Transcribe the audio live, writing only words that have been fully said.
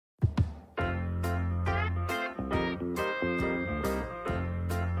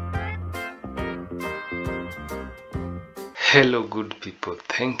Hello good people,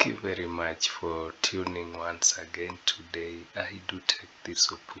 thank you very much for tuning once again. Today I do take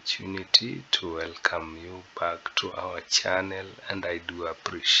this opportunity to welcome you back to our channel, and I do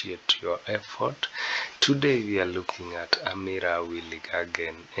appreciate your effort. Today we are looking at Amira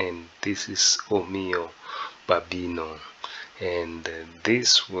Willighagen, and this is Mio Babbino, and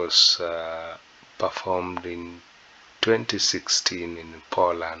this was performed in 2016 in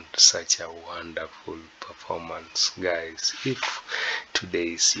Poland. Such a wonderful performance, guys. If today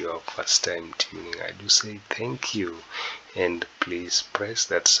is your first time tuning, I do say thank you, and please press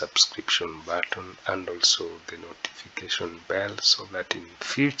that subscription button and also the notification bell so that in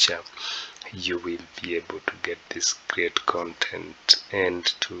future you will be able to get this great content. And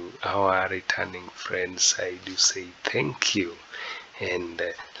to our returning friends, I do say thank you, and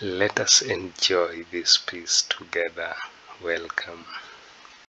let us enjoy this piece together. Welcome.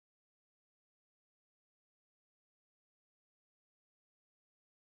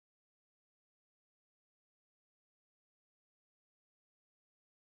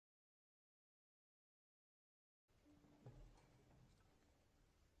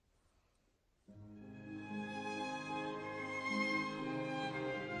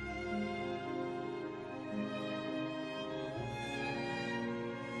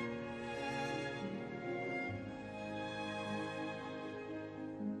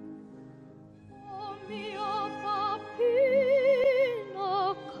 Mio Babbino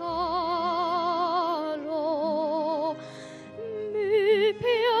Caro, mi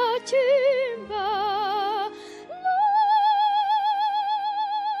piaceva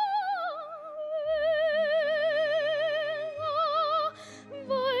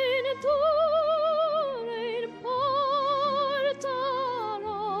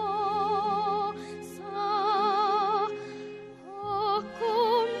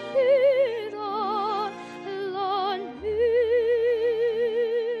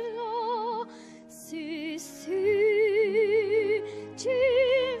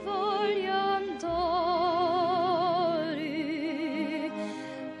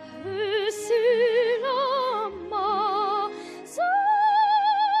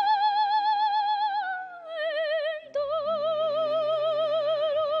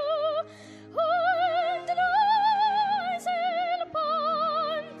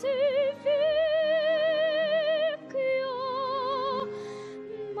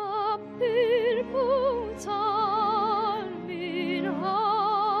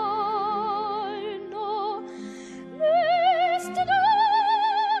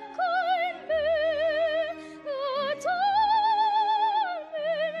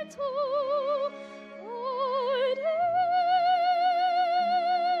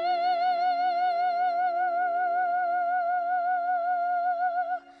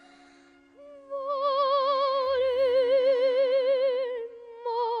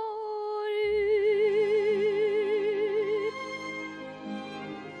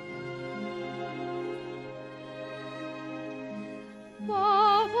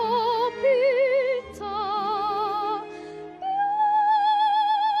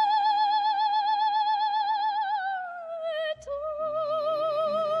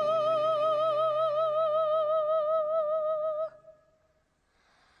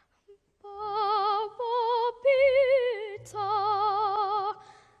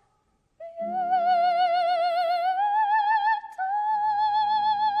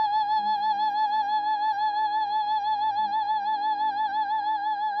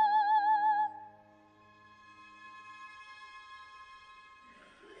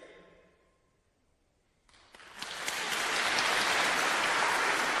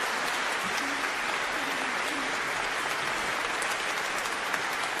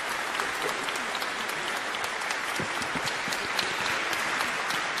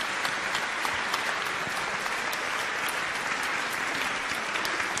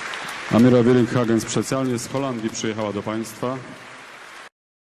Amira Willighagen specjalnie z Holandii przyjechała do Państwa.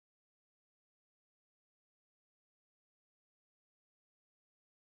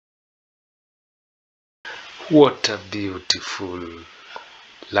 What a beautiful,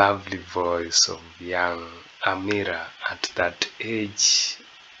 lovely voice of young Amira at that age.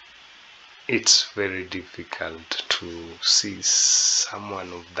 It's very difficult to see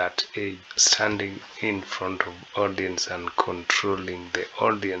someone of that age standing in front of audience and controlling the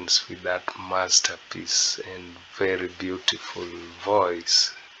audience with that masterpiece and very beautiful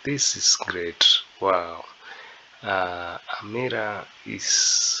voice. This is great. Wow. Amira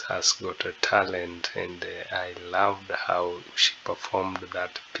has got a talent, and I loved how she performed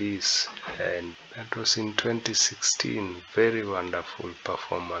that piece, and that was in 2016. Very wonderful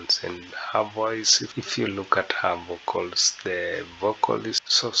performance, and her voice, if you look at her vocals, the vocal is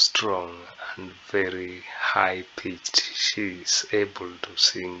so strong and very high pitched. She is able to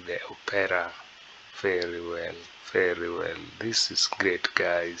sing the opera very well, very well. This is great,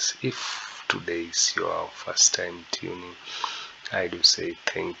 guys. If today is your first time tuning, I do say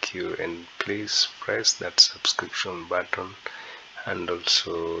thank you, and please press that subscription button and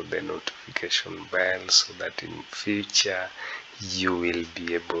also the notification bell so that in future you will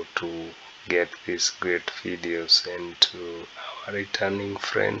be able to get these great videos. And to our returning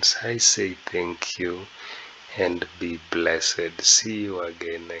friends, I say thank you and be blessed. See you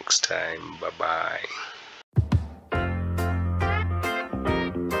again next time. Bye bye.